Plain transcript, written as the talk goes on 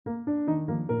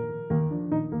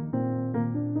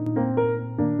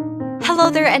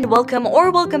Hello there and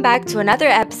welcome back to another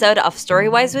episode of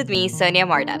Storywise with me, Sonia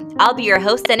Marta. I'll be your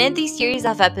host, and in this series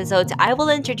of episodes, I will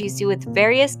introduce you with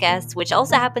various guests which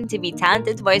also happen to be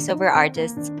talented voiceover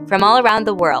artists from all around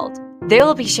the world. They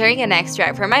will be sharing an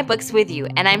extract from my books with you,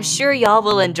 and I'm sure y'all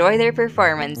will enjoy their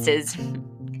performances.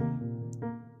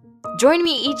 Join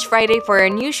me each Friday for a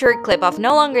new short clip of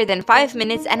no longer than 5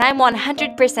 minutes, and I'm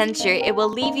 100% sure it will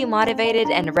leave you motivated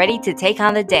and ready to take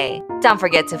on the day. Don't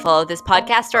forget to follow this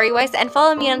podcast Storywise and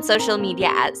follow me on social media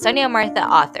at Sonia Martha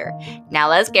Author. Now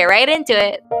let's get right into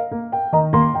it.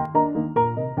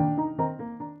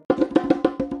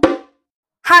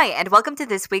 Hi, and welcome to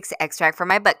this week's extract from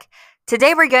my book.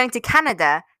 Today we're going to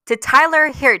Canada to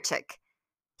Tyler Hyrchuk.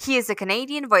 He is a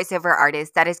Canadian voiceover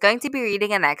artist that is going to be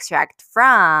reading an extract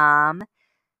from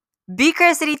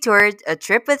Bucharest City Tour, A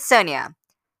Trip with Sonia,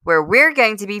 where we're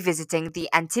going to be visiting the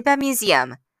Antipa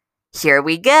Museum. Here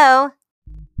we go!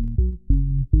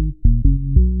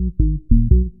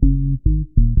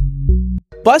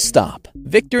 Bus stop,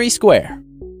 Victory Square.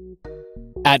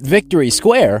 At Victory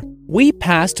Square, we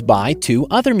passed by two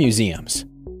other museums,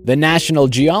 the National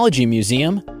Geology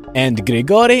Museum and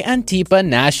Grigore Antipa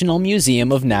National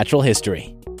Museum of Natural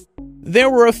History. There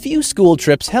were a few school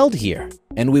trips held here,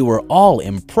 and we were all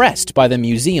impressed by the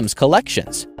museum's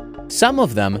collections, some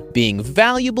of them being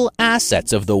valuable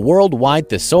assets of the worldwide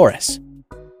thesaurus.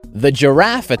 The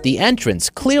giraffe at the entrance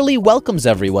clearly welcomes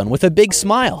everyone with a big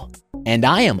smile, and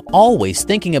I am always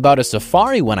thinking about a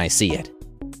safari when I see it.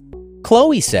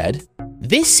 Chloe said,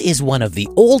 "This is one of the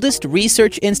oldest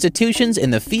research institutions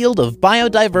in the field of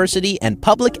biodiversity and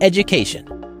public education,"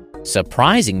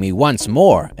 surprising me once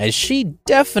more as she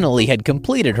definitely had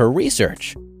completed her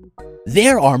research.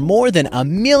 "There are more than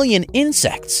 1 million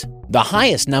insects, the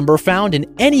highest number found in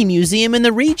any museum in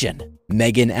the region,"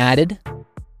 Megan added.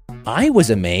 I was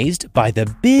amazed by the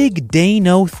big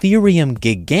Deinotherium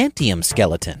giganteum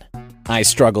skeleton, I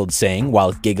struggled saying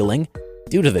while giggling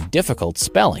due to the difficult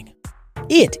spelling.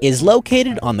 It is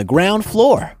located on the ground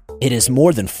floor. It is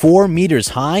more than 4 meters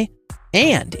high,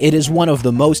 and it is one of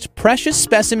the most precious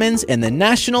specimens in the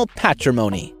national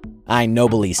patrimony, I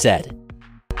nobly said.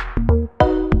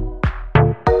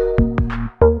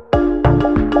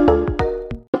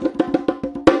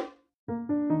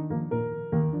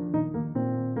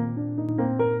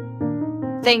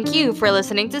 Thank you for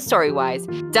listening to Storywise.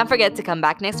 Don't forget to come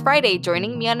back next Friday,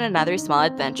 joining me on another small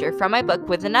adventure from my book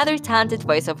with another talented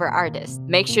voiceover artist.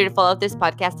 Make sure to follow this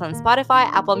podcast on Spotify,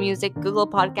 Apple Music, Google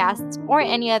Podcasts, or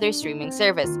any other streaming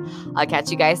service. I'll catch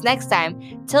you guys next time.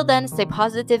 Till then, stay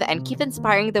positive and keep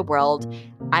inspiring the world.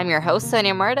 I'm your host,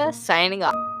 Sonia Marta, signing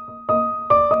off.